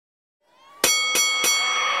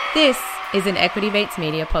This is an Equity Mates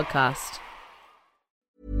Media podcast.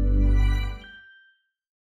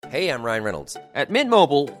 Hey, I'm Ryan Reynolds. At Mint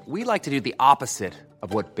Mobile, we like to do the opposite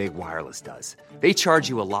of what Big Wireless does. They charge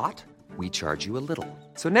you a lot, we charge you a little.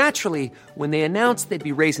 So naturally, when they announced they'd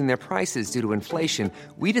be raising their prices due to inflation,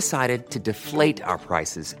 we decided to deflate our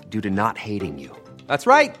prices due to not hating you. That's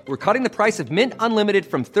right. We're cutting the price of Mint Unlimited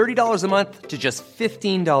from $30 a month to just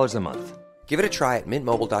 $15 a month. Give it a try at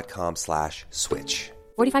mintmobile.com/switch.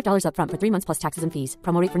 $45 up front for 3 months plus taxes and fees.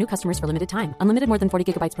 Promo rate for new customers for limited time. Unlimited more than 40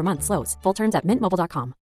 gigabytes per month slows. Full terms at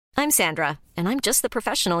mintmobile.com. I'm Sandra, and I'm just the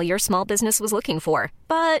professional your small business was looking for.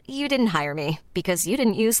 But you didn't hire me because you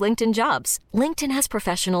didn't use LinkedIn Jobs. LinkedIn has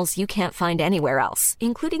professionals you can't find anywhere else,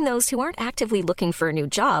 including those who aren't actively looking for a new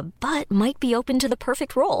job, but might be open to the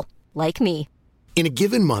perfect role, like me. In a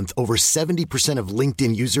given month, over 70% of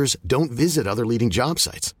LinkedIn users don't visit other leading job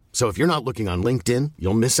sites. So if you're not looking on LinkedIn,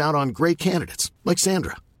 you'll miss out on great candidates like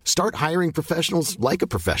Sandra. Start hiring professionals like a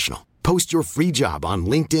professional. Post your free job on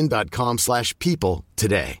linkedin.com/people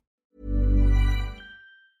today.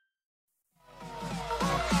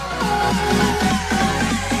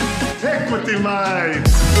 Equity Line.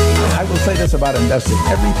 I will say this about investing.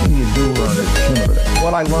 Everything you do learn is cumulative.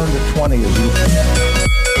 What I learned at 20 is useful.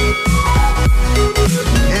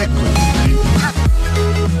 Equity.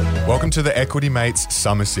 Welcome to the Equity Mates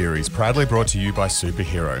Summer Series, proudly brought to you by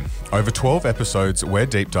Superhero. Over 12 episodes, we're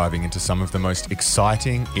deep diving into some of the most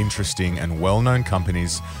exciting, interesting, and well-known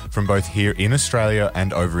companies from both here in Australia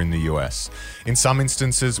and over in the US. In some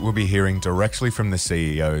instances, we'll be hearing directly from the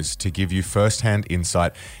CEOs to give you first-hand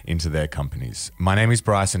insight into their companies. My name is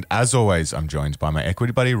Bryce, and as always, I'm joined by my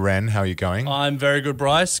equity buddy, Ren. How are you going? I'm very good,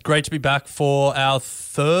 Bryce. Great to be back for our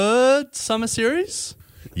third summer series.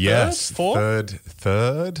 Yes, third or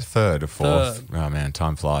fourth. Third. Oh man,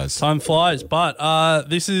 time flies. Time flies, but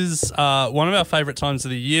this is one of our favourite times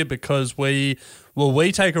of the year because we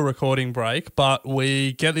take a recording break, but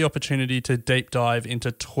we get the opportunity to deep dive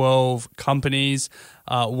into 12 companies,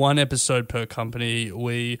 one episode per company.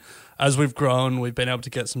 As we've grown, we've been able to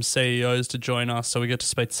get some CEOs to join us, so we get to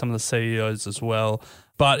speak to some of the CEOs as well.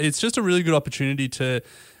 But it's just a really good opportunity to,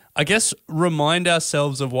 I guess, remind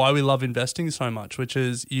ourselves of why we love investing so much, which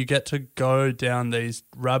is you get to go down these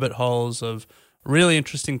rabbit holes of really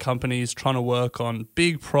interesting companies trying to work on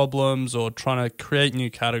big problems or trying to create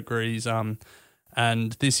new categories. And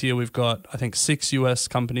this year we've got, I think, 6 US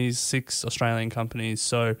companies, 6 Australian companies.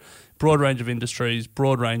 So broad range of industries,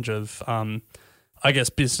 broad range of,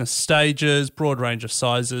 business stages, broad range of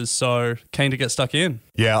sizes. So keen to get stuck in.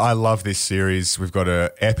 Yeah, I love this series. We've got an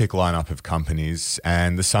epic lineup of companies,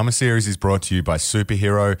 and the summer series is brought to you by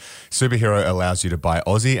Superhero. Superhero allows you to buy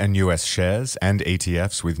Aussie and US shares and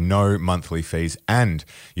ETFs with no monthly fees, and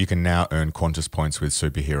you can now earn Qantas points with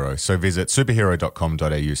Superhero. So visit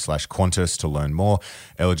superhero.com.au/Qantas to learn more.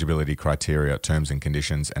 Eligibility criteria, terms and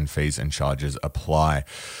conditions, and fees and charges apply.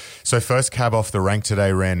 So first cab off the rank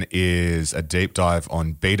today, Ren, is a deep dive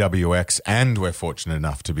on BWX, and we're fortunate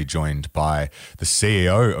enough to be joined by the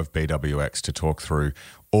CEO of BWX to talk through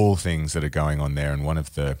all things that are going on there, and one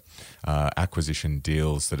of the acquisition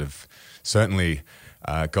deals that have certainly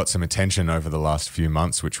got some attention over the last few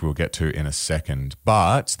months, which we'll get to in a second.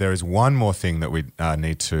 But there is one more thing that we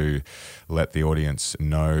need to let the audience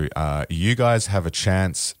know. You guys have a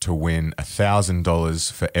chance to win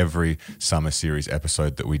 $1,000 for every Summer Series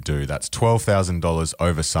episode that we do. That's $12,000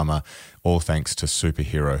 over summer, all thanks to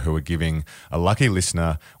Superhero, who are giving a lucky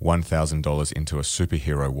listener $1,000 into a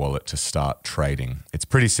Superhero wallet to start trading. It's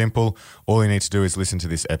pretty simple. All you need to do is listen to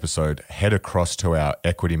this episode, head across to our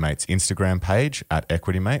Equity Mates Instagram page at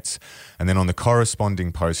Equity Mates, and then on the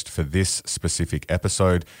corresponding post for this specific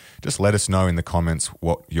episode, just let us know in the comments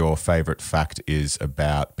what your favorite fact is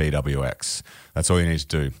about BWX. That's all you need to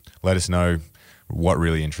do. Let us know what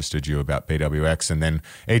really interested you about BWX, and then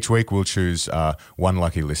each week we'll choose one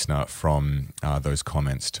lucky listener from those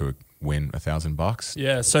comments to win $1,000.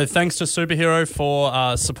 Yeah, so thanks to Superhero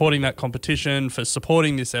for supporting that competition, for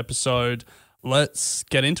supporting this episode. Let's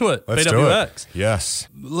get into it. Let's BWX. Do it. Yes.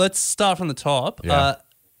 Let's start from the top. Yeah.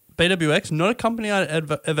 BWX, not a company I'd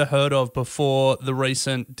ever heard of before the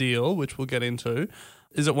recent deal, which we'll get into.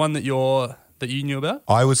 Is it one that you knew about?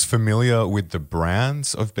 I was familiar with the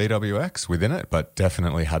brands of BWX within it, but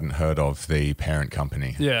definitely hadn't heard of the parent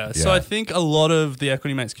company. Yeah. So I think a lot of the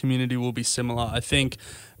Equity Mates community will be similar. I think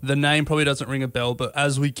the name probably doesn't ring a bell, but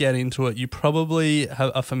as we get into it, you probably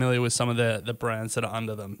are familiar with some of the brands that are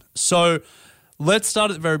under them. So let's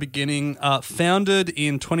start at the very beginning. Founded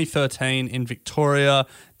in 2013 in Victoria,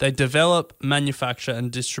 they develop, manufacture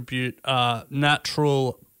and distribute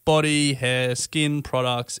natural body, hair, skin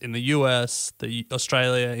products in the US,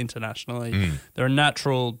 Australia, internationally. They're a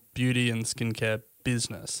natural beauty and skincare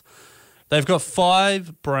business. They've got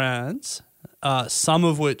 5 brands, some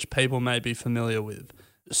of which people may be familiar with.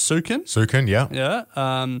 Sukin, yeah. Yeah.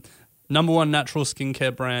 Number 1 natural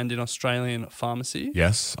skincare brand in Australian pharmacy.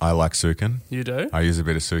 Yes, I like Sukin. You do? I use a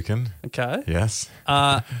bit of Sukin. Okay. Yes.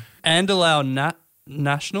 Andalou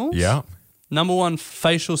Nationals. Yeah. Number 1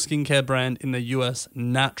 facial skincare brand in the US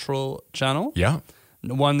natural channel. Yeah.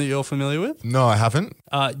 One that you're familiar with. No, I haven't.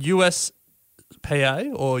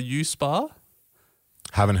 USPA or USPA.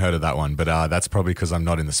 Haven't heard of that one, but that's probably because I'm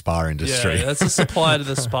not in the spa industry. Yeah, that's a supplier to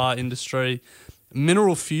the spa industry.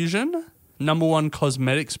 Mineral Fusion, number 1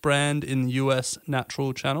 cosmetics brand in the US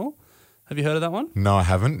natural channel. Have you heard of that one? No, I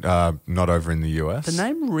haven't. Not over in the US. The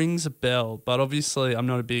name rings a bell, but obviously I'm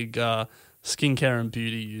not a big skincare and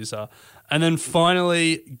beauty user. And then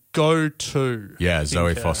finally, Go-To. Yeah,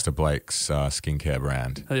 Zoe Skincare. Foster Blake's skincare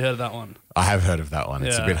brand. Have you heard of that one? I have heard of that one.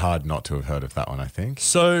 It's a Yeah. bit hard not to have heard of that one, I think.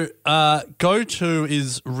 So Go-To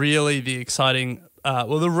is really the exciting,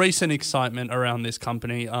 the recent excitement around this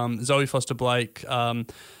company. Zoe Foster Blake,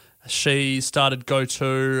 she started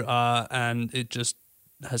Go-To and it just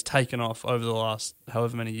has taken off over the last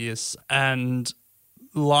however many years. And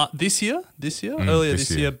earlier this year,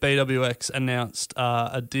 BWX announced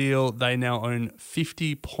a deal. They now own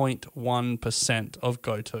 50.1% of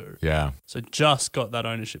Go-To. Yeah. So just got that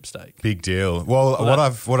ownership stake. Big deal. Well,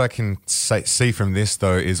 what I can see from this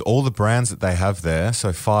though is all the brands that they have there.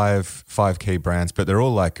 So five key brands, but they're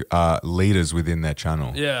all like leaders within their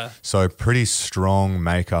channel. Yeah. So pretty strong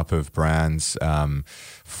makeup of brands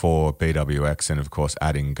for BWX, and of course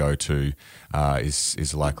adding Go-To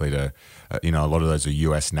is likely to. A lot of those are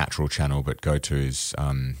US natural channel, but Go-To is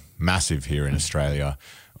massive here in Australia,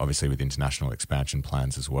 obviously with international expansion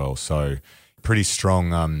plans as well. So pretty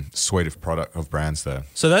strong suite of brands there.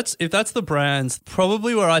 So if that's the brands,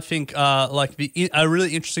 probably where I think a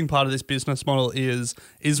really interesting part of this business model is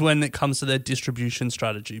when it comes to their distribution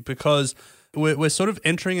strategy, because we're sort of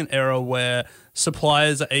entering an era where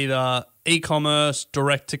suppliers are either e-commerce,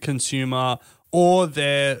 direct to consumer, or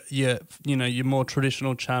they're your more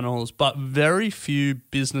traditional channels, but very few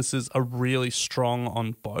businesses are really strong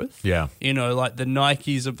on both. Yeah. Like the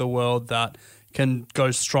Nikes of the world that can go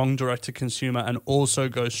strong direct to consumer and also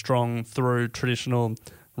go strong through traditional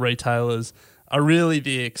retailers are really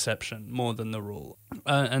the exception more than the rule.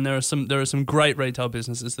 And there are some great retail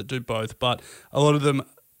businesses that do both, but a lot of them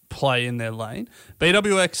play in their lane.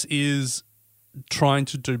 BWX is trying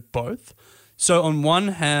to do both. So on one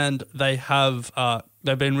hand, they've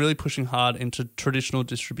been really pushing hard into traditional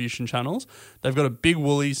distribution channels. They've got a big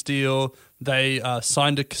Woolies deal. They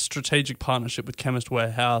signed a strategic partnership with Chemist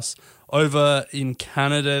Warehouse. Over in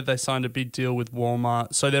Canada, they signed a big deal with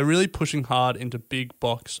Walmart. So they're really pushing hard into big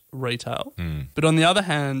box retail. But on the other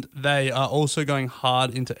hand, they are also going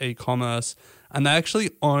hard into e-commerce, and they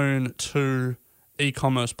actually own 2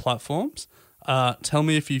 e-commerce platforms. Tell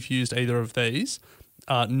me if you've used either of these.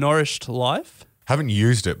 Nourished Life. Haven't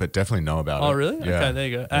used it, but definitely know about it. Oh, really? Yeah. Okay, there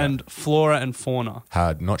you go. And Flora and Fauna.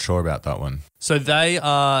 Not sure about that one. So they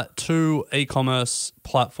are 2 e-commerce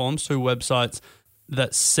platforms, 2 websites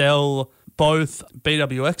that sell both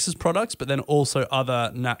BWX's products, but then also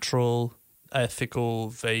other natural, ethical,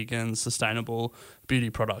 vegan, sustainable beauty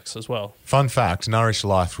products as well. Fun fact, Nourish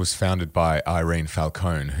Life was founded by Irene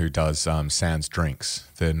Falcone, who does Sans Drinks,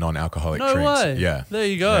 the non-alcoholic drinks. No way. Yeah. There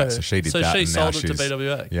you go. Yeah, so she did that. So she and now sold it to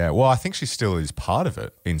BWX. Yeah. Well, I think she still is part of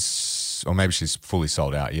it, or maybe she's fully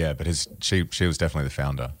sold out. Yeah, but she was definitely the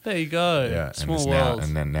founder. There you go. Yeah. Small world.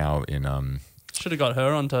 And then now in should have got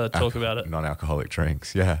her on to talk about it. Non-alcoholic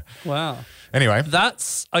drinks. Yeah. Wow. Anyway,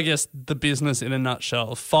 that's, I guess, the business in a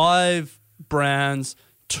nutshell. 5 brands,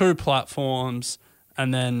 2 platforms,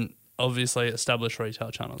 and then obviously established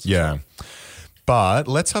retail channels. Yeah. But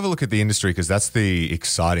let's have a look at the industry, because that's the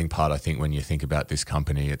exciting part, I think, when you think about this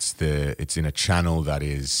company. It's in a channel that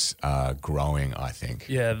is growing, I think.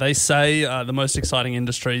 Yeah, they say the most exciting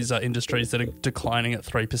industries are industries that are declining at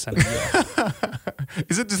 3% a year.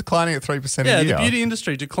 Is it declining at 3% a Yeah, year? the beauty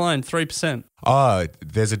industry declined 3%.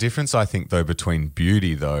 There's a difference, I think, though, between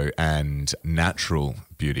beauty, though, and natural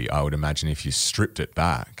beauty. I would imagine if you stripped it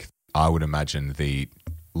back, I would imagine the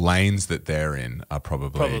lanes that they're in are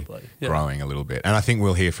probably growing a little bit. And I think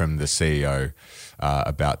we'll hear from the CEO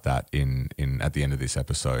about that in at the end of this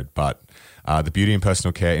episode. But the beauty and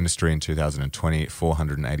personal care industry in 2020,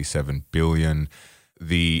 $487 billion.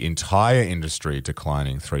 The entire industry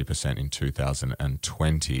declining 3% in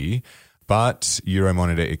 2020. But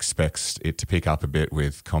Euromonitor expects it to pick up a bit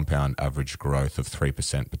with compound average growth of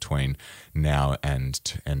 3% between now and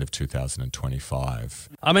end of 2025.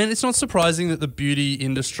 I mean, it's not surprising that the beauty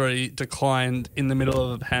industry declined in the middle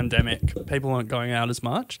of a pandemic. People weren't going out as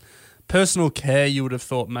much. Personal care, you would have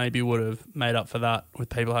thought maybe would have made up for that with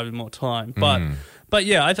people having more time. But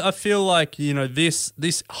yeah, I feel like, you know, this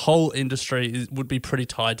whole industry would be pretty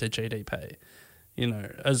tied to GDP. You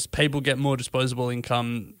know, as people get more disposable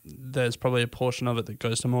income, there's probably a portion of it that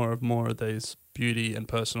goes to more of these beauty and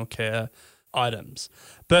personal care items.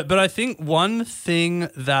 But I think one thing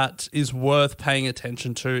that is worth paying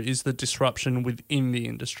attention to is the disruption within the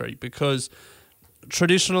industry, because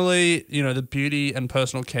traditionally, you know, the beauty and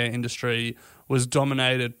personal care industry was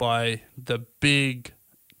dominated by the big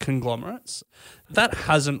conglomerates. That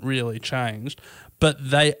hasn't really changed,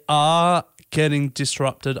 but they are getting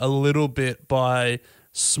disrupted a little bit by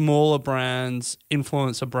smaller brands,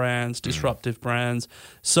 influencer brands, disruptive brands.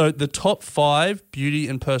 So the top 5 beauty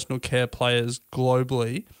and personal care players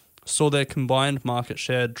globally saw their combined market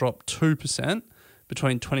share drop 2%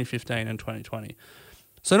 between 2015 and 2020.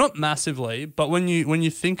 So not massively, but when you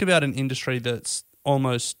think about an industry that's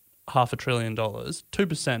almost $500 billion,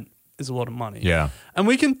 2% is a lot of money. Yeah. And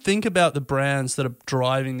we can think about the brands that are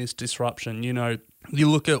driving this disruption. You know, you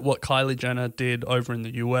look at what Kylie Jenner did over in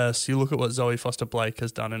the US, you look at what Zoe Foster-Blake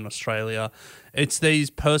has done in Australia. It's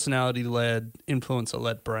these personality-led,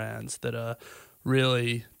 influencer-led brands that are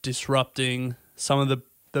really disrupting some of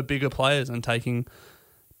the bigger players and taking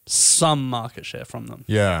some market share from them.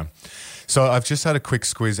 Yeah. So I've just had a quick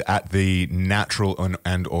squiz at the natural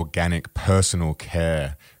and organic personal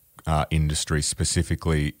care industry,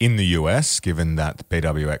 specifically in the US, given that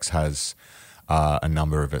BWX has a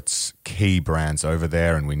number of its key brands over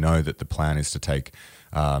there, and we know that the plan is to take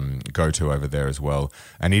GoTo over there as well.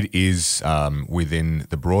 And it is within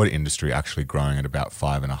the broad industry actually growing at about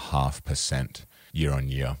 5.5% year on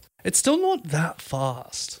year. It's still not that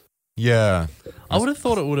fast. Yeah. I would have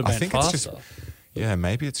thought it would have been faster. It's just, yeah,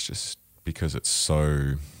 maybe it's just because it's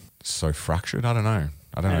so fractured. I don't know.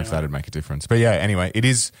 I don't know if that would make a difference. But yeah, anyway, it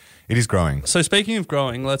is growing. So speaking of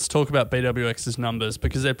growing, let's talk about BWX's numbers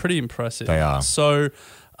because they're pretty impressive. They are. So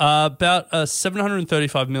about a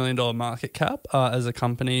 $735 million market cap as a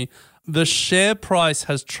company. The share price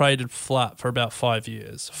has traded flat for about 5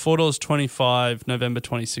 years. $4.25 November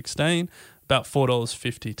 2016, about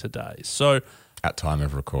 $4.50 today. So at time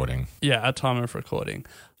of recording. Yeah, at time of recording.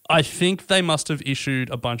 I think they must have issued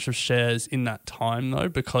a bunch of shares in that time though,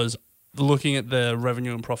 because looking at the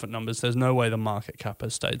revenue and profit numbers, there's no way the market cap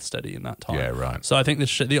has stayed steady in that time. Yeah, right. So I think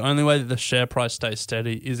the only way that the share price stays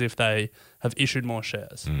steady is if they have issued more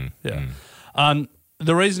shares.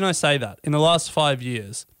 The reason I say that, in the last 5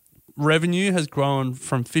 years, revenue has grown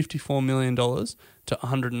from $54 million to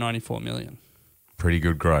 $194 million. Pretty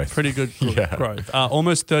good growth. Pretty good growth.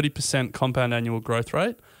 Almost 30% compound annual growth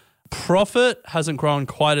rate. Profit hasn't grown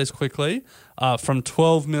quite as quickly, from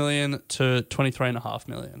 12 million to 23.5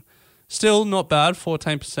 million. Still not bad,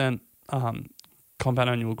 14% compound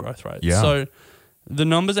annual growth rate. Yeah. So the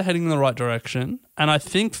numbers are heading in the right direction. And I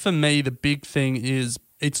think for me, the big thing is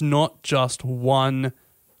it's not just one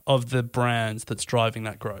of the brands that's driving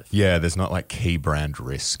that growth. Yeah, there's not like key brand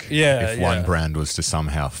risk. Yeah. If one brand was to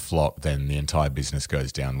somehow flop, then the entire business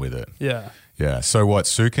goes down with it. Yeah. Yeah. So what?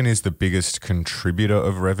 Sukin is the biggest contributor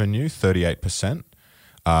of revenue, 38%.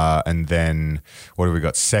 And then what have we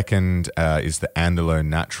got? Second is the Andalo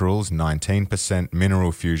Naturals, 19%.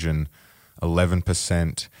 Mineral Fusion,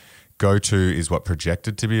 11%. GoTo is what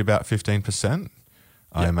projected to be about 15%.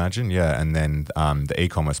 I imagine, yeah. And then the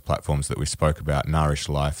e-commerce platforms that we spoke about, Nourish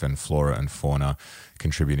Life and Flora and Fauna,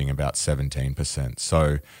 contributing about 17%.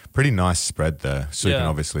 So pretty nice spread there. Sukin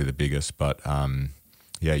obviously the biggest, but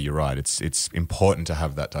yeah, you're right. It's important to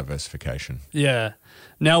have that diversification. Yeah.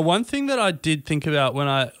 Now, one thing that I did think about when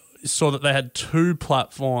I saw that they had 2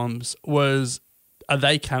 platforms was,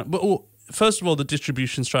 well, first of all, the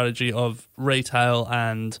distribution strategy of retail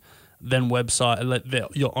and then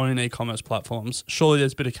website, your own e-commerce platforms. Surely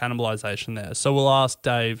there's a bit of cannibalization there. So we'll ask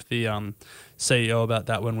Dave, the CEO, about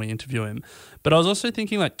that when we interview him. But I was also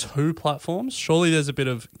thinking like 2 platforms. Surely there's a bit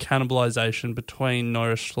of cannibalization between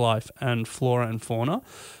Nourish Life and Flora and Fauna.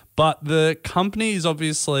 But the company is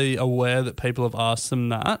obviously aware that people have asked them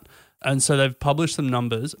that. And so they've published some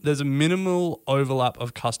numbers. There's a minimal overlap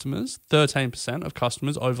of customers. 13% of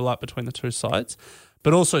customers overlap between the 2 sites.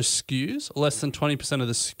 But also SKUs, less than 20% of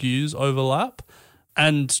the SKUs overlap.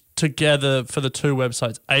 And together for the 2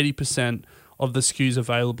 websites, 80% of the SKUs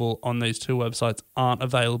available on these 2 websites aren't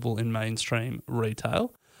available in mainstream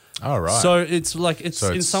retail. Oh, right. So it's like in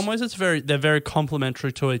So some ways they're very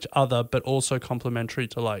complementary to each other, but also complementary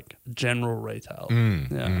to like general retail.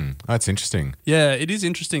 That's interesting. Yeah, it is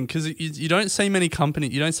interesting because you don't see many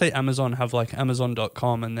companies. You don't see Amazon have like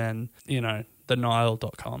Amazon.com and then the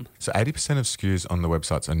Nile.com. So 80% of SKUs on the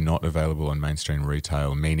websites are not available on mainstream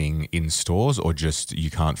retail, meaning in stores, or just you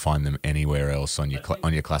can't find them anywhere else on your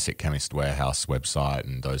classic Chemist Warehouse website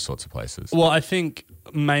and those sorts of places. Well, I think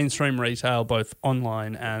mainstream retail, both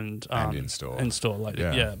online and in store.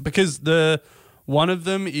 Because one of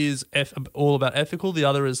them is all about ethical. The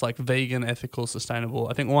other is like vegan, ethical, sustainable.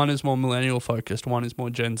 I think one is more millennial focused. One is more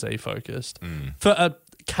Gen Z focused. For a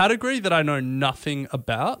category that I know nothing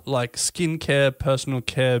about, like skincare, personal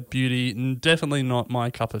care, beauty, definitely not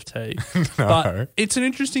my cup of tea. No. But it's an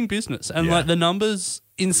interesting business. And like the numbers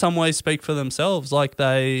in some ways speak for themselves. Like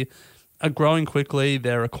they are growing quickly.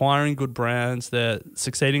 They're acquiring good brands. They're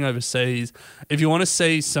succeeding overseas. If you want to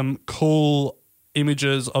see some cool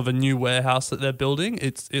images of a new warehouse that they're building,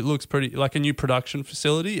 it looks pretty like a new production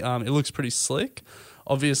facility. It looks pretty slick.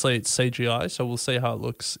 Obviously, it's CGI, so we'll see how it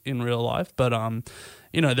looks in real life. But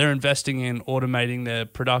they're investing in automating their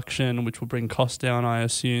production, which will bring costs down, I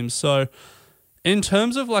assume. So in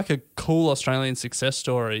terms of like a cool Australian success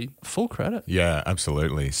story, full credit. Yeah,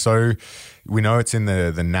 absolutely. So we know it's in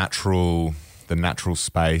the natural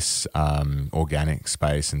space, organic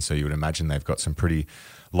space, and so you would imagine they've got some pretty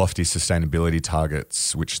lofty sustainability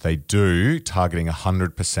targets, which they do, targeting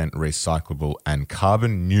 100% recyclable and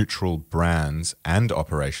carbon neutral brands and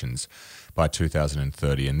operations by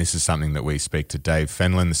 2030. And this is something that we speak to Dave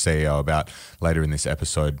Fenlon, the CEO, about later in this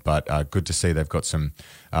episode. But good to see they've got some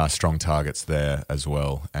strong targets there as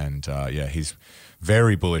well. And he's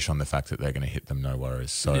very bullish on the fact that they're going to hit them, no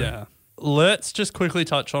worries. So yeah. Let's just quickly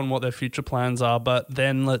touch on what their future plans are, but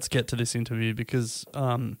then let's get to this interview because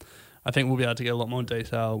I think we'll be able to get a lot more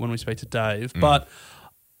detail when we speak to Dave. But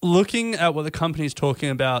looking at what the company's talking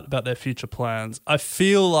about their future plans, I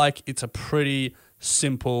feel like it's a pretty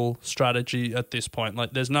simple strategy at this point.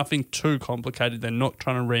 Like there's nothing too complicated. They're not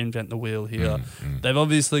trying to reinvent the wheel here. They've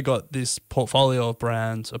obviously got this portfolio of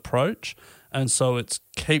brands approach, and so it's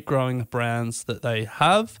keep growing the brands that they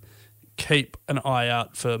have, keep an eye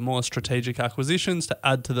out for more strategic acquisitions to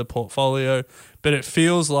add to the portfolio. But it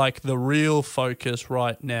feels like the real focus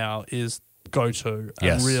right now is GoTo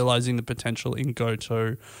and realizing the potential in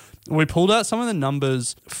GoTo. We pulled out some of the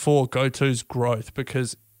numbers for GoTo's growth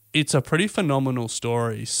because it's a pretty phenomenal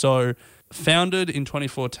story. So founded in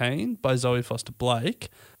 2014 by Zoe Foster-Blake,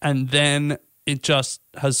 and then it just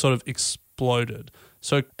has sort of exploded.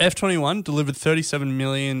 So F21 delivered 37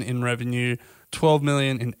 million in revenue, 12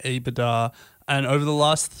 million in EBITDA, and over the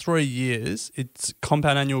last 3 years, its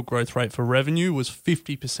compound annual growth rate for revenue was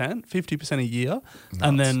 50% a year,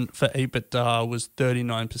 and then for EBITDA was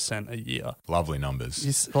 39% a year. Lovely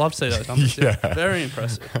numbers. I love to see those numbers. Yeah. Very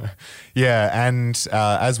impressive. Yeah, and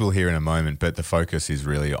as we'll hear in a moment, but the focus is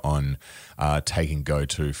really on taking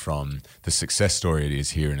GoTo from the success story it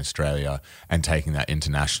is here in Australia and taking that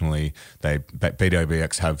internationally.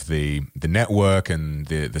 BWX have the network and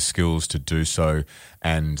the skills to do so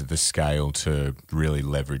and the scale to really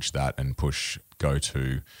leverage that and push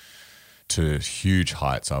GoTo to huge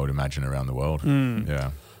heights, I would imagine, around the world.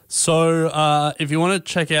 Yeah. So if you want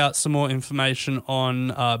to check out some more information on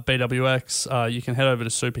BWX, you can head over to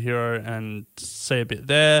Superhero and see a bit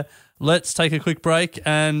there. Let's take a quick break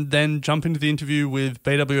and then jump into the interview with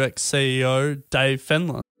BWX CEO Dave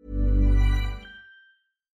Fenlon.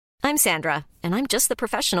 I'm Sandra, and I'm just the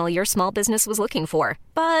professional your small business was looking for.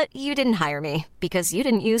 But you didn't hire me because you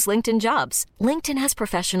didn't use LinkedIn Jobs. LinkedIn has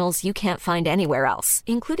professionals you can't find anywhere else,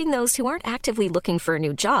 including those who aren't actively looking for a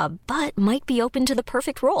new job, but might be open to the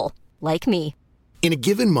perfect role, like me. In a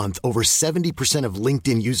given month, over 70% of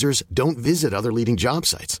LinkedIn users don't visit other leading job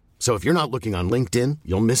sites. So if you're not looking on LinkedIn,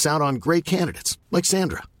 you'll miss out on great candidates like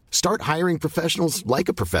Sandra. Start hiring professionals like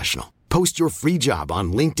a professional. Post your free job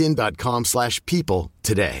on linkedin.com/people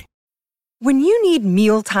today. When you need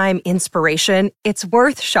mealtime inspiration, it's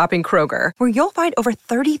worth shopping Kroger, where you'll find over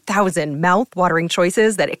 30,000 mouth-watering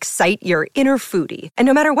choices that excite your inner foodie. And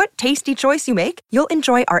no matter what tasty choice you make, you'll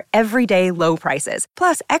enjoy our everyday low prices,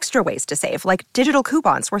 plus extra ways to save, like digital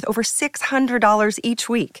coupons worth over $600 each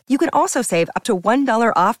week. You can also save up to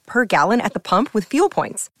 $1 off per gallon at the pump with fuel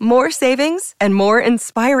points. More savings and more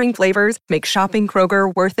inspiring flavors make shopping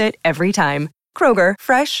Kroger worth it every time. Kroger,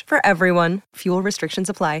 fresh for everyone. Fuel restrictions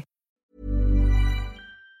apply.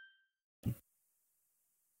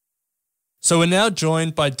 So we're now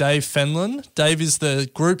joined by Dave Fenlon. Dave is the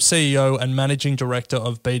Group CEO and Managing Director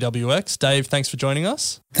of BWX. Dave, thanks for joining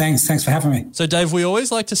us. Thanks for having me. So Dave, we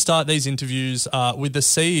always like to start these interviews with the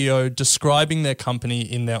CEO describing their company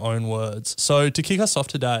in their own words. So to kick us off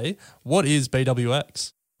today, what is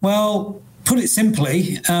BWX? Well, put it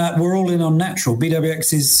simply, we're all in on natural.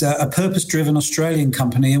 BWX is a purpose-driven Australian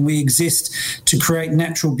company, and we exist to create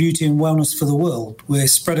natural beauty and wellness for the world. We're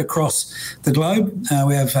spread across the globe.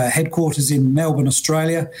 We have headquarters in Melbourne,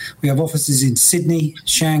 Australia. We have offices in Sydney,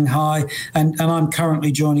 Shanghai, and I'm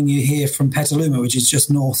currently joining you here from Petaluma, which is just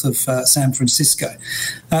north of San Francisco.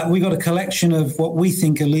 We've got a collection of what we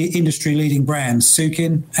think are industry-leading brands: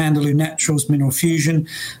 Sukin, Andalou Naturals, Mineral Fusion,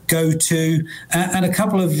 Go2, and a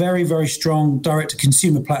couple of very, very strong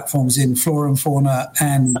direct-to-consumer platforms in Flora and Fauna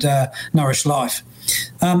and Nourish Life.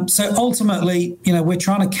 So ultimately, we're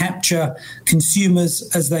trying to capture consumers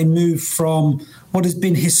as they move from what has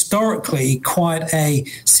been historically quite a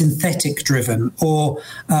synthetic-driven or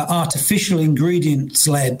artificial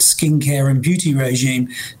ingredients-led skincare and beauty regime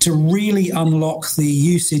to really unlock the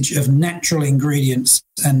usage of natural ingredients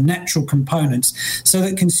and natural components so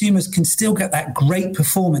that consumers can still get that great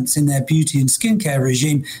performance in their beauty and skincare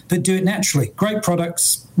regime, but do it naturally. Great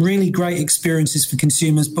products, really great experiences for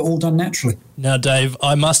consumers, but all done naturally. Now, Dave,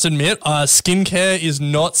 I must admit, skincare is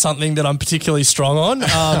not something that I'm particularly strong on.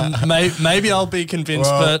 Maybe I'll be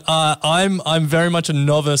convinced, but I'm very much a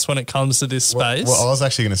novice when it comes to this space. Well, I was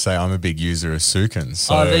actually going to say I'm a big user of Sukin.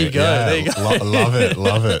 So there you go. Yeah, there you go.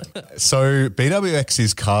 Love it. So BWX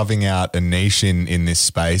is carving out a niche in this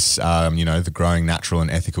space, the growing natural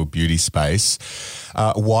and ethical beauty space.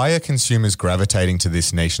 Why are consumers gravitating to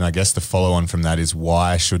this niche? And I guess the follow-on from that is,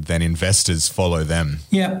 why should then investors follow them?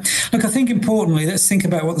 Yeah. Look, I think importantly, let's think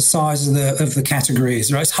about what the size of the category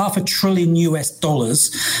is, right? It's $500 billion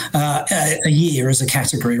a year as a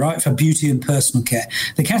category, right, for beauty and personal care.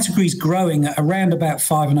 The category is growing at around about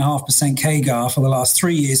 5.5% CAGR for the last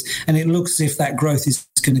 3 years, and it looks as if that growth is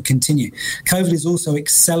going to continue. COVID has also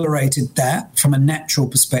accelerated that from a natural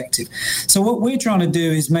perspective. So what we're trying to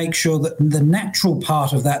do is make sure that the natural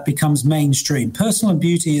part of that becomes mainstream. Personal and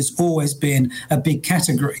beauty has always been a big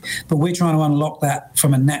category, but we're trying to unlock that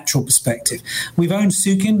from a natural perspective. We've owned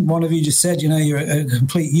Sukin. One of you just said, you're a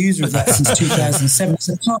complete user of that since 2007.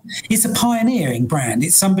 It's a pioneering brand.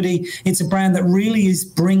 It's a brand that really is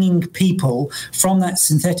bringing people from that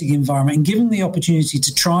synthetic environment and giving them the opportunity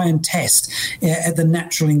to try and test the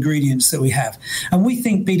natural ingredients that we have. And we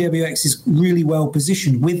think BWX is really well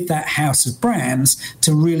positioned with that house of brands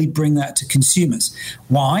to really bring that to consumers.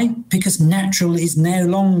 Why? Because natural is no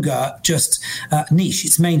longer just niche,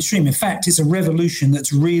 it's mainstream. In fact, it's a revolution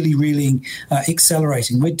that's really, really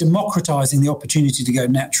accelerating. We're democratizing the opportunity to go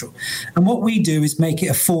natural. And what we do is make it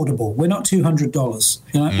affordable. We're not $200.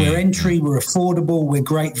 We're entry, we're affordable, we're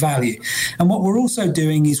great value. And what we're also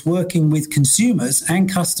doing is working with consumers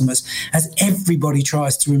and customers as everybody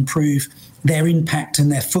tries to improve their impact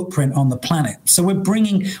and their footprint on the planet. So we're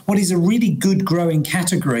bringing what is a really good growing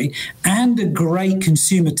category and a great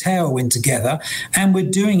consumer tailwind together, and we're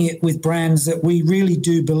doing it with brands that we really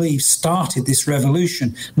do believe started this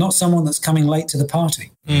revolution, not someone that's coming late to the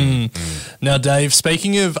party. Now, Dave,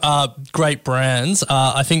 speaking of great brands,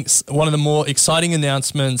 I think one of the more exciting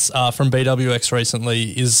announcements from BWX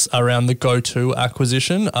recently is around the Go2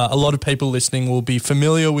 acquisition. A lot of people listening will be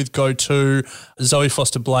familiar with Go2, Zoe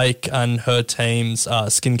Foster-Blake and her team's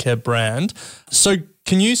skincare brand. So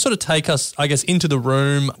can you sort of take us, I guess, into the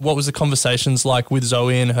room? What was the conversations like with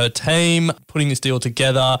Zoe and her team putting this deal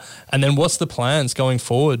together? And then what's the plans going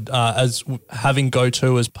forward as having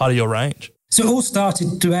Go2 as part of your range? So it all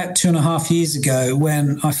started about 2.5 years ago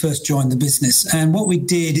when I first joined the business. And what we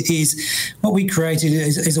did is, what we created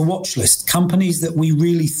is a watch list. Companies that we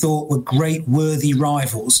really thought were great, worthy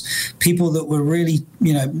rivals. People that were really,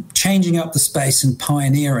 changing up the space and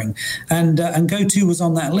pioneering. And Go2 was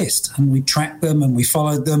on that list. And we tracked them and we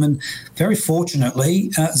followed them. And very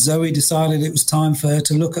fortunately, Zoe decided it was time for her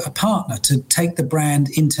to look at a partner to take the brand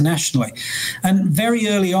internationally. And very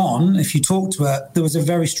early on, if you talk to her, there was a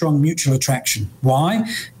very strong mutual attraction. Why?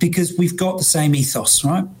 Because we've got the same ethos,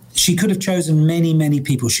 right? She could have chosen many, many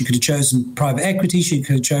people. She could have chosen private equity. She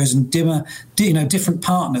could have chosen different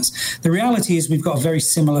partners. The reality is we've got a very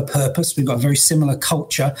similar purpose. We've got a very similar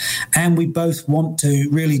culture, and we both want to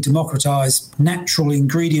really democratize natural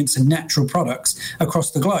ingredients and natural products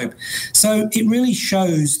across the globe. So it really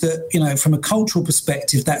shows that, from a cultural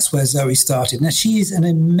perspective, that's where Zoe started. Now, she is an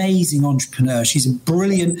amazing entrepreneur. She's a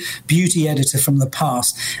brilliant beauty editor from the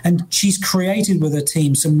past, and she's created with her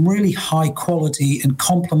team some really high quality and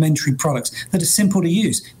complementary complementary products that are simple to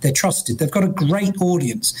use. They're trusted. They've got a great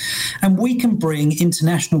audience. And we can bring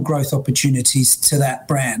international growth opportunities to that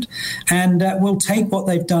brand. And we'll take what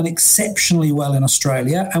they've done exceptionally well in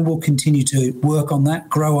Australia, and we'll continue to work on that,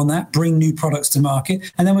 grow on that, bring new products to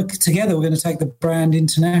market. And then together we're going to take the brand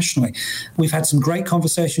internationally. We've had some great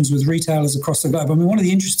conversations with retailers across the globe. I mean, one of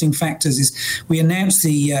the interesting factors is we announced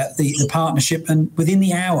the partnership, and within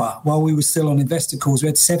the hour, while we were still on investor calls, we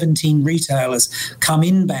had 17 retailers come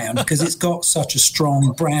inbound because it's got such a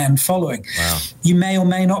strong brand following. Wow. You may or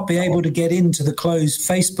may not be able to get into the closed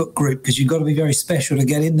Facebook group because you've got to be very special to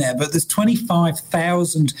get in there. But there's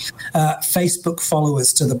 25,000 Facebook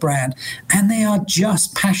followers to the brand, and they are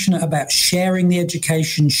just passionate about sharing the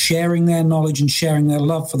education, sharing their knowledge, and sharing their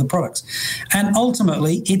love for the products. And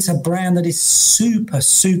ultimately, it's a brand that is super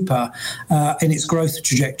in its growth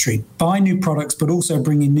trajectory. Buy new products, but also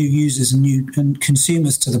bring in new users and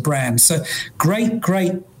consumers to the brand. So great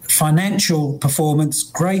financial performance,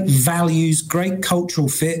 great values, great cultural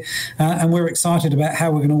fit, and we're excited about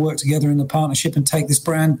how we're going to work together in the partnership and take this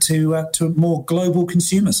brand to more global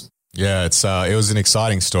consumers. Yeah, it was an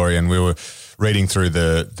exciting story, and we were reading through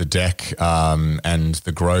the deck and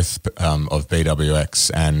the growth of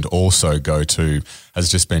BWX and also GoTo has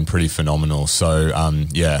just been pretty phenomenal. So,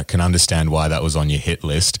 can understand why that was on your hit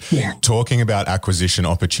list. Yeah. Talking about acquisition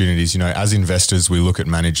opportunities, as investors, we look at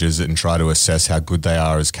managers and try to assess how good they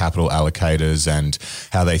are as capital allocators and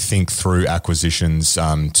how they think through acquisitions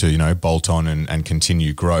to, bolt on and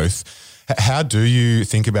continue growth. How do you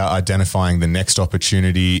think about identifying the next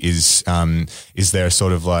opportunity? Is there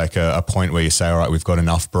sort of like a point where you say, all right, we've got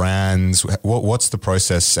enough brands? What's the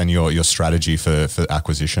process and your strategy for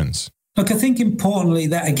acquisitions? Look, I think importantly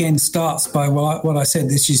that again starts by what I said,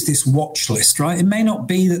 this is this watch list, right? It may not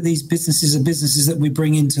be that these businesses are businesses that we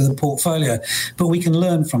bring into the portfolio, but we can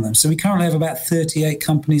learn from them. So we currently have about 38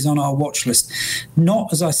 companies on our watch list,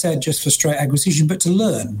 not, as I said, just for straight acquisition, but to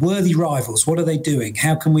learn worthy rivals. What are they doing?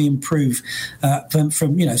 How can we improve from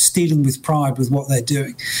stealing with pride with what they're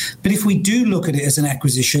doing? But if we do look at it as an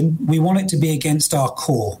acquisition, we want it to be against our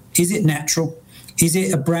core. Is it natural? Is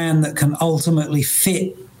it a brand that can ultimately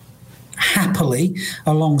fit happily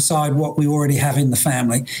alongside what we already have in the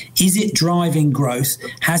family? Is it driving growth?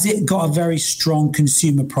 Has it got a very strong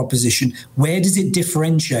consumer proposition? Where does it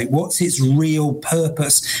differentiate? What's its real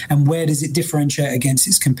purpose? And where does it differentiate against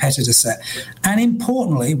its competitor set? And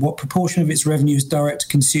importantly, what proportion of its revenue is direct to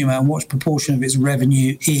consumer and what proportion of its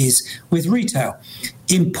revenue is with retail?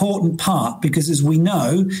 Important part, because as we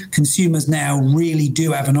know, consumers now really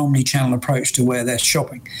do have an omni-channel approach to where they're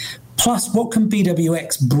shopping. Plus, what can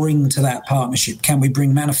BWX bring to that partnership? Can we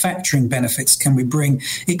bring manufacturing benefits? Can we bring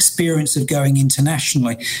experience of going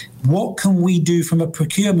internationally? What can we do from a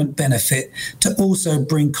procurement benefit to also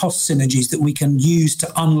bring cost synergies that we can use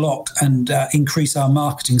to unlock and increase our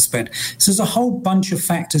marketing spend? So there's a whole bunch of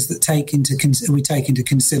factors that we take into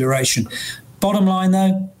consideration. Bottom line,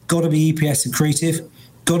 though, got to be EPS accretive,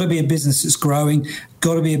 got to be a business that's growing,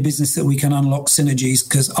 got to be a business that we can unlock synergies,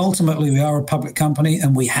 because ultimately we are a public company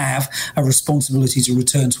and we have a responsibility to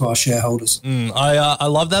return to our shareholders. I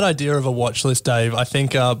love that idea of a watch list, Dave. I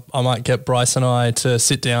think I might get Bryce and I to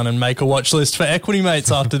sit down and make a watch list for Equity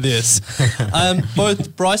Mates after this.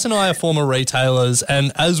 Both Bryce and I are former retailers,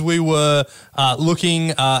 and as we were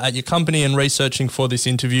looking at your company and researching for this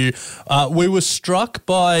interview, we were struck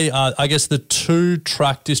by, the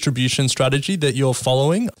two-track distribution strategy that you're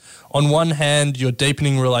following. On one hand, you're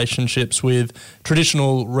deepening relationships with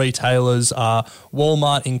traditional retailers,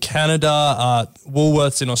 Walmart in Canada,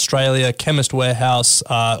 Woolworths in Australia, Chemist Warehouse,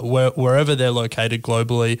 wherever they're located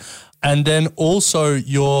globally. And then also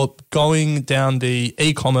you're going down the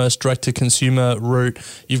e-commerce direct-to-consumer route.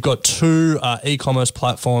 You've got two e-commerce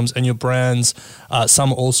platforms, and your brands,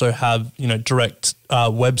 some also have direct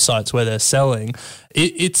websites where they're selling.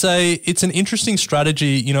 It's an interesting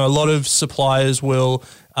strategy. A lot of suppliers will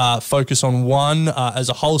focus on one as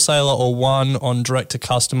a wholesaler or one on direct to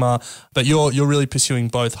customer, but you're really pursuing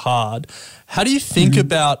both hard. How do you think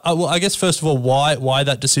about? First of all, why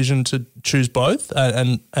that decision to choose both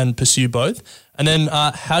and pursue both, and then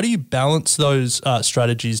how do you balance those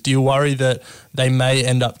strategies? Do you worry that they may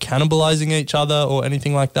end up cannibalizing each other or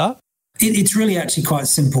anything like that? It's really actually quite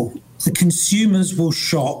simple. The consumers will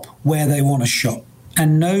shop where they want to shop,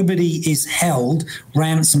 and nobody is held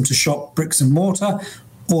ransom to shop bricks and mortar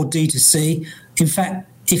or D2C. In fact,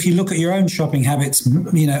 if you look at your own shopping habits,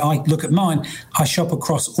 I look at mine, I shop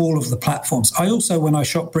across all of the platforms. I also, when I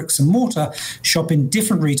shop bricks and mortar, shop in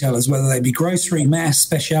different retailers, whether they be grocery, mass,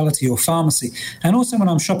 specialty or pharmacy. And also when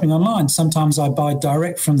I'm shopping online, sometimes I buy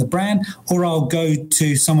direct from the brand, or I'll go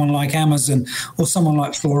to someone like Amazon or someone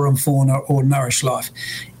like Flora and Fauna or Nourish Life.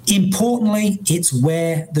 Importantly, it's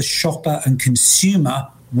where the shopper and consumer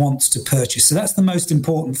wants to purchase. So that's the most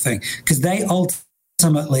important thing, because they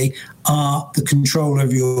ultimately are the controller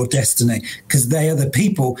of your destiny, because they are the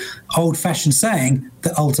people, old-fashioned saying,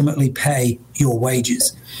 that ultimately pay your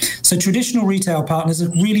wages. So traditional retail partners are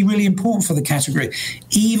really, really important for the category.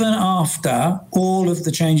 Even after all of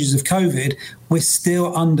the changes of COVID, we're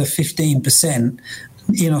still under 15%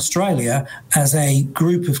 in Australia as a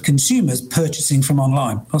group of consumers purchasing from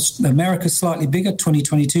online. America's slightly bigger,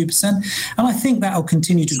 22%, and I think that will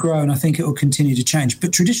continue to grow, and I think it will continue to change.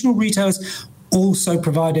 But traditional retailers also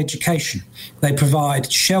provide education. They provide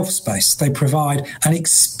shelf space. They provide an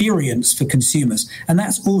experience for consumers. And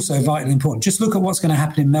that's also vitally important. Just look at what's going to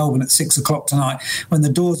happen in Melbourne at 6 o'clock tonight when the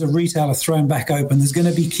doors of retail are thrown back open. There's going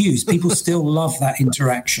to be queues. People still love that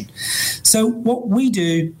interaction. So what we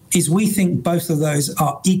do is we think both of those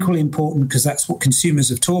are equally important, because that's what consumers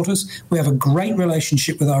have taught us. We have a great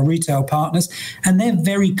relationship with our retail partners, and they're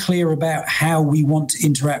very clear about how we want to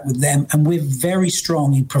interact with them. And we're very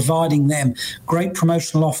strong in providing them great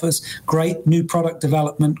promotional offers, great new product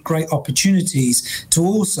development, great opportunities to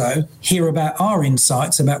also hear about our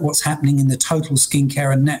insights about what's happening in the total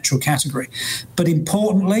skincare and natural category. But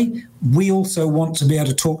importantly, we also want to be able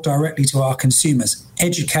to talk directly to our consumers,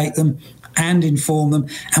 educate them and inform them.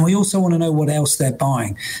 And we also want to know what else they're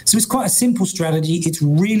buying. So it's quite a simple strategy. It's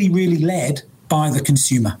really, really led by the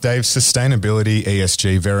consumer. Dave, sustainability,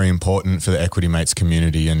 ESG, very important for the Equity Mates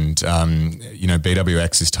community. And,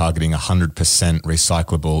 BWX is targeting 100%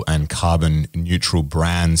 recyclable and carbon neutral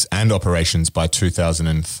brands and operations by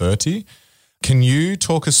 2030. Can you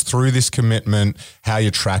talk us through this commitment, how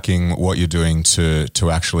you're tracking what you're doing to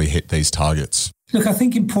actually hit these targets? Look, I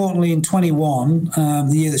think importantly in 21, the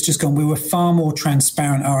year that's just gone, we were far more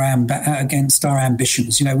transparent against our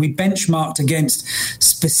ambitions. We benchmarked against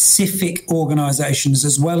specific organisations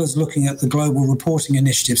as well as looking at the global reporting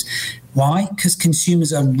initiatives. Why? Because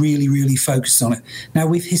consumers are really, really focused on it. Now,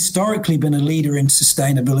 we've historically been a leader in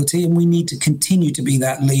sustainability, and we need to continue to be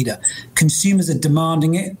that leader. Consumers are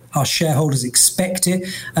demanding it. Our shareholders expect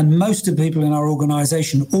it. And most of the people in our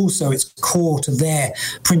organisation also, it's core to their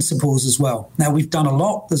principles as well. Now, we've done a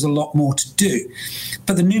lot. There's a lot more to do.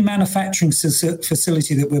 But the new manufacturing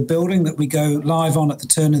facility that we're building, that we go live on at the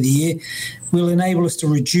turn of the year, will enable us to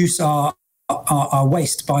reduce our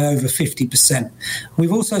waste by over 50%.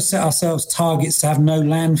 We've also set ourselves targets to have no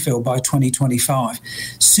landfill by 2025.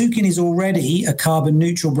 Sukin is already a carbon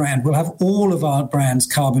neutral brand. We'll have all of our brands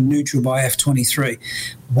carbon neutral by F23.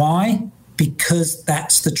 Why? Because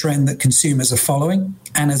that's the trend that consumers are following.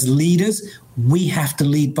 And as leaders, we have to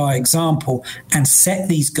lead by example and set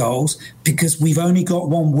these goals, because we've only got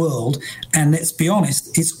one world. And let's be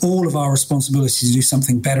honest, it's all of our responsibility to do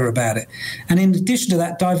something better about it. And in addition to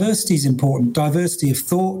that, diversity is important. Diversity of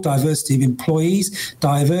thought, diversity of employees,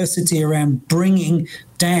 diversity around bringing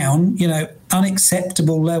down,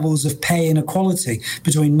 unacceptable levels of pay inequality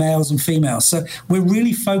between males and females. So we're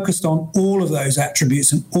really focused on all of those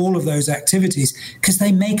attributes and all of those activities, because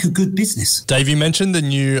they make a good business. Dave, you mentioned the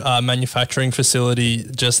new manufacturing facility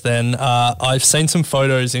just then. I've seen some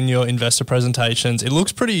photos in your investor presentations. It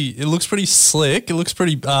looks pretty slick. It looks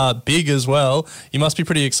pretty big as well. You must be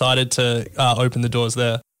pretty excited to open the doors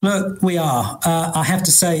there. Look, we are. I have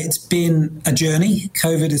to say it's been a journey.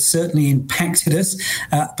 COVID has certainly impacted us,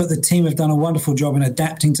 but the team have done a wonderful job in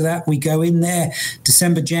adapting to that. We go in there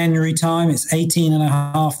December, January time. It's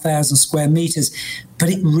 18,500 square metres, but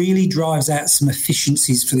it really drives out some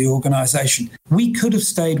efficiencies for the organisation. We could have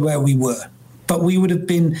stayed where we were, but we would have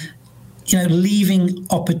been leaving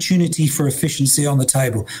opportunity for efficiency on the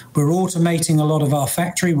table. We're automating a lot of our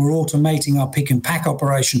factory. We're automating our pick and pack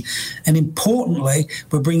operation. And importantly,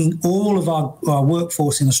 we're bringing all of our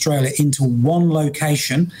workforce in Australia into one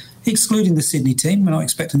location, excluding the Sydney team. We're not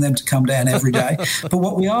expecting them to come down every day. But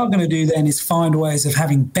what we are going to do then is find ways of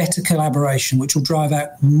having better collaboration, which will drive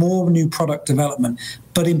out more new product development,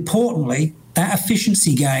 But importantly, that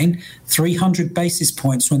efficiency gain, 300 basis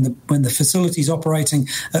points when the facility is operating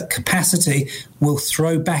at capacity, will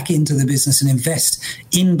throw back into the business and invest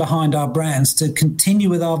in behind our brands to continue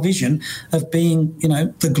with our vision of being,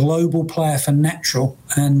 the global player for natural.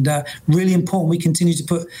 And really important, we continue to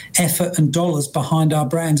put effort and dollars behind our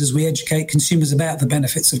brands as we educate consumers about the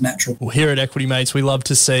benefits of natural. Well, here at Equity Mates, we love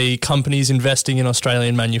to see companies investing in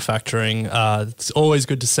Australian manufacturing. It's always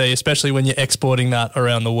good to see, especially when you're exporting that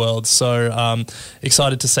around the world. So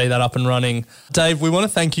excited to see that up and running. Dave, we want to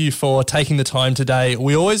thank you for taking the time today.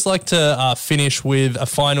 We always like to finish with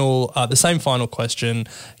the same final question.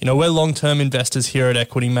 We're long-term investors here at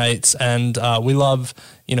Equity Mates, and we love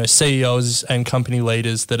CEOs and company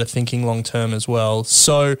leaders that are thinking long-term as well.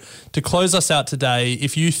 So to close us out today,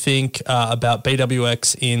 if you think about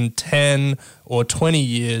BWX in 10 or 20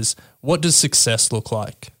 years, what does success look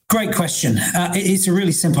like? Great question. It's a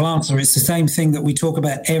really simple answer. It's the same thing that we talk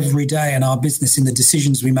about every day in our business, in the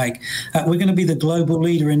decisions we make. We're going to be the global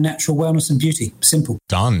leader in natural wellness and beauty. Simple.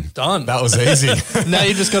 Done. That was easy. Now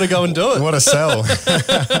you just got to go and do it. What a sell.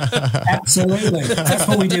 Absolutely. That's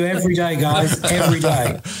what we do every day, guys. Every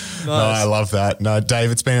day. Nice. No, I love that. No,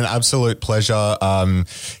 Dave, it's been an absolute pleasure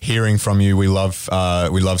hearing from you. We love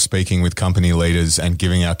speaking with company leaders and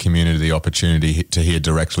giving our community the opportunity to hear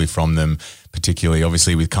directly from them, particularly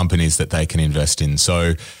obviously with companies that they can invest in.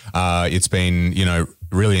 So it's been,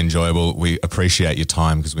 really enjoyable. We appreciate your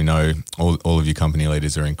time because we know all of you company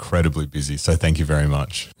leaders are incredibly busy. So thank you very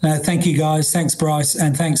much. Thank you, guys. Thanks, Bryce.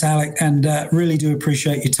 And thanks, Alec. And really do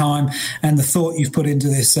appreciate your time and the thought you've put into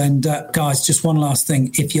this. And guys, just one last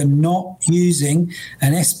thing. If you're not using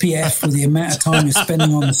an SPF with the amount of time you're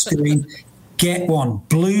spending on the screen, get one.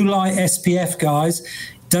 Blue light SPF, guys.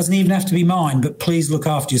 Doesn't even have to be mine, but please look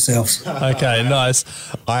after yourselves. Okay, nice.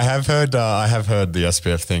 I have heard the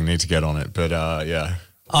SPF thing. Need to get on it, but yeah.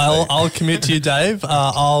 I'll commit to you, Dave.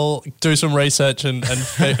 I'll do some research and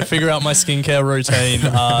figure out my skincare routine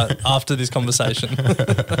after this conversation.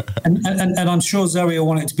 and I'm sure Zoe will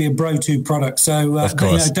want it to be a Bro2 product. So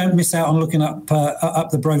don't miss out on looking up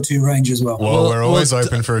the Bro2 range as well. Well, we're always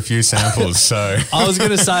open for a few samples. So I was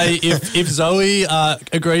going to say, if Zoe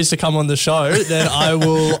agrees to come on the show, then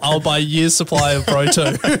I'll buy a year's supply of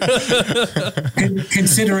Bro2.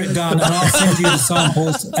 Consider it done, and I'll send you the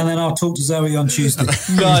samples, and then I'll talk to Zoe on Tuesday.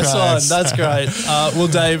 Nice one. That's great. Well,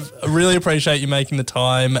 Dave, I really appreciate you making the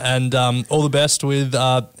time, and all the best with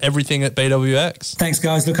everything at BWX. Thanks,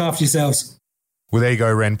 guys. Look after yourselves. Well, there you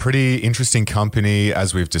go, Ren. Pretty interesting company,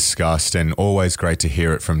 as we've discussed, and always great to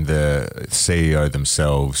hear it from the CEO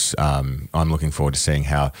themselves. I'm looking forward to seeing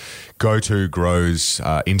how GoTo grows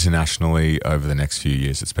internationally over the next few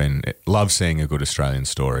years. Love seeing a good Australian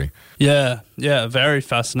story. Yeah, very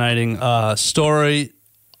fascinating story.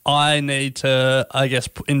 I need to,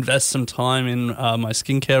 invest some time in my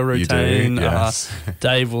skincare routine. You do, yes.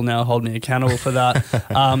 Dave will now hold me accountable for that.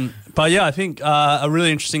 But yeah, I think a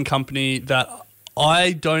really interesting company that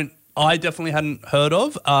I definitely hadn't heard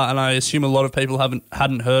of, and I assume a lot of people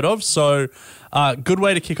hadn't heard of. So good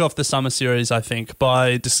way to kick off the summer series, I think,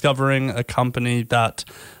 by discovering a company that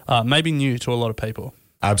may be new to a lot of people.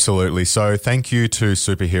 Absolutely. So thank you to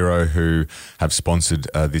Superhero who have sponsored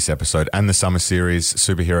this episode and the summer series.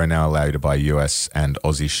 Superhero now allow you to buy US and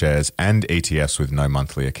Aussie shares and ETFs with no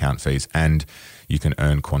monthly account fees, and you can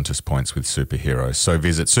earn Qantas points with Superhero. So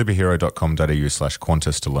visit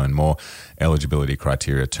superhero.com.au/Qantas to learn more. Eligibility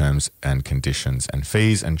criteria, terms and conditions, and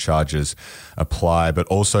fees and charges apply. But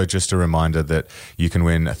also just a reminder that you can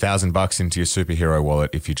win $1,000 into your Superhero wallet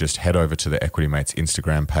if you just head over to the Equity Mates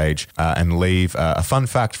Instagram page and leave a fun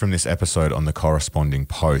fact from this episode on the corresponding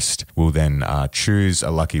post. We'll then choose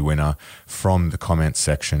a lucky winner from the comments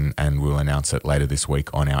section, and we'll announce it later this week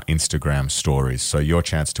on our Instagram stories. So your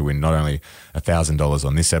chance to win not only $1,000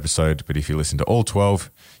 on this episode, but if you listen to all 12,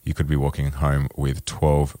 you could be walking home with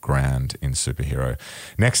 12 grand in Superhero.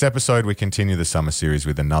 Next episode, we continue the summer series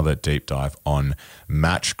with another deep dive on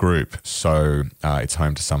Match Group. So it's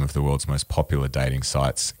home to some of the world's most popular dating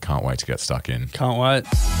sites. Can't wait to get stuck in. Can't wait.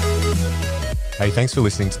 Hey, thanks for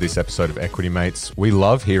listening to this episode of Equity Mates. We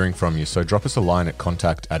love hearing from you, so drop us a line at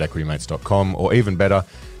contact@equitymates.com, or even better,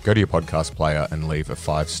 go to your podcast player and leave a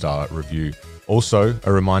 5-star review. Also,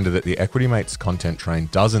 a reminder that the Equity Mates content train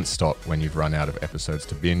doesn't stop when you've run out of episodes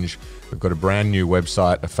to binge. We've got a brand new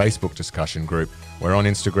website, a Facebook discussion group. We're on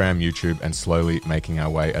Instagram, YouTube, and slowly making our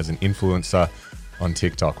way as an influencer on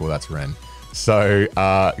TikTok. Well, that's Ren. So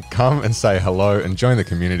come and say hello and join the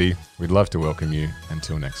community. We'd love to welcome you.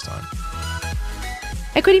 Until next time.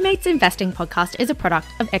 Equity Mates Investing Podcast is a product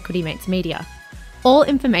of Equity Mates Media. All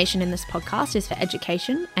information in this podcast is for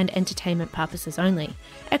education and entertainment purposes only.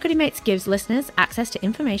 Equity Mates gives listeners access to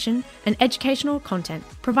information and educational content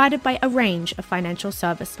provided by a range of financial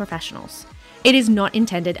service professionals. It is not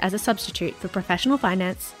intended as a substitute for professional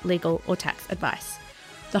finance, legal, or tax advice.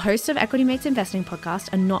 The hosts of Equity Mates Investing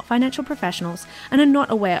Podcast are not financial professionals and are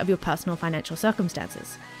not aware of your personal financial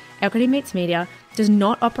circumstances. Equity Mates Media does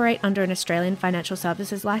not operate under an Australian Financial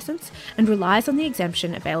Services Licence and relies on the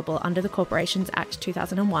exemption available under the Corporations Act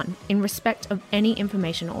 2001 in respect of any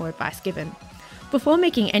information or advice given. Before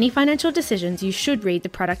making any financial decisions, you should read the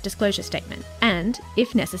product disclosure statement and,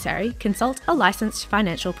 if necessary, consult a licensed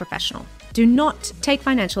financial professional. Do not take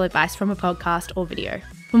financial advice from a podcast or video.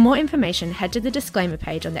 For more information, head to the disclaimer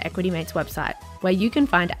page on the Equity Mates website, where you can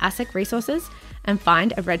find ASIC resources and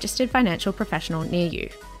find a registered financial professional near you.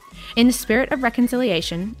 In the spirit of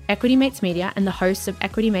reconciliation, Equity Mates Media and the hosts of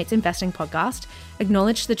Equity Mates Investing Podcast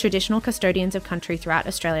acknowledge the traditional custodians of country throughout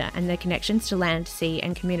Australia and their connections to land, sea,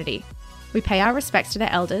 and community. We pay our respects to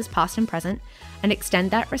their elders, past and present, and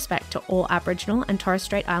extend that respect to all Aboriginal and Torres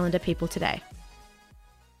Strait Islander people today.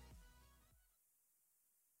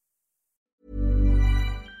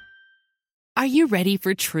 Are you ready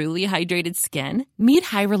for truly hydrated skin? Meet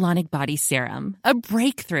Hyaluronic Body Serum, a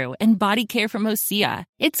breakthrough in body care from Osea.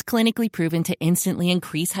 It's clinically proven to instantly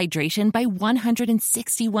increase hydration by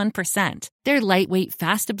 161%. Their lightweight,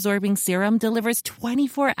 fast-absorbing serum delivers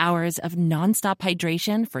 24 hours of nonstop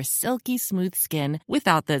hydration for silky smooth skin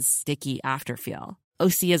without the sticky afterfeel.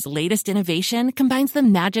 Osea's latest innovation combines the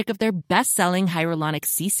magic of their best-selling Hyaluronic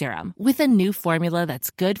Sea Serum with a new formula that's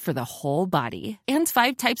good for the whole body and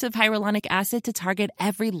 5 types of hyaluronic acid to target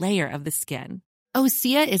every layer of the skin.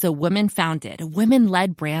 Osea is a women-founded,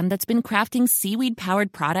 women-led brand that's been crafting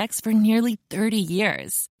seaweed-powered products for nearly 30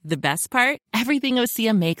 years. The best part? Everything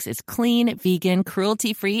Osea makes is clean, vegan,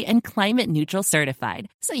 cruelty-free, and climate-neutral certified,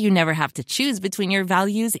 so you never have to choose between your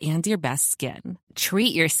values and your best skin.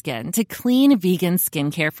 Treat your skin to clean, vegan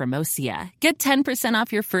skincare from Osea. Get 10%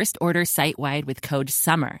 off your first order site-wide with code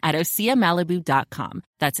SUMMER at OseaMalibu.com.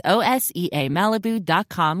 That's OSEA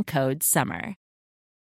Malibu.com, code SUMMER.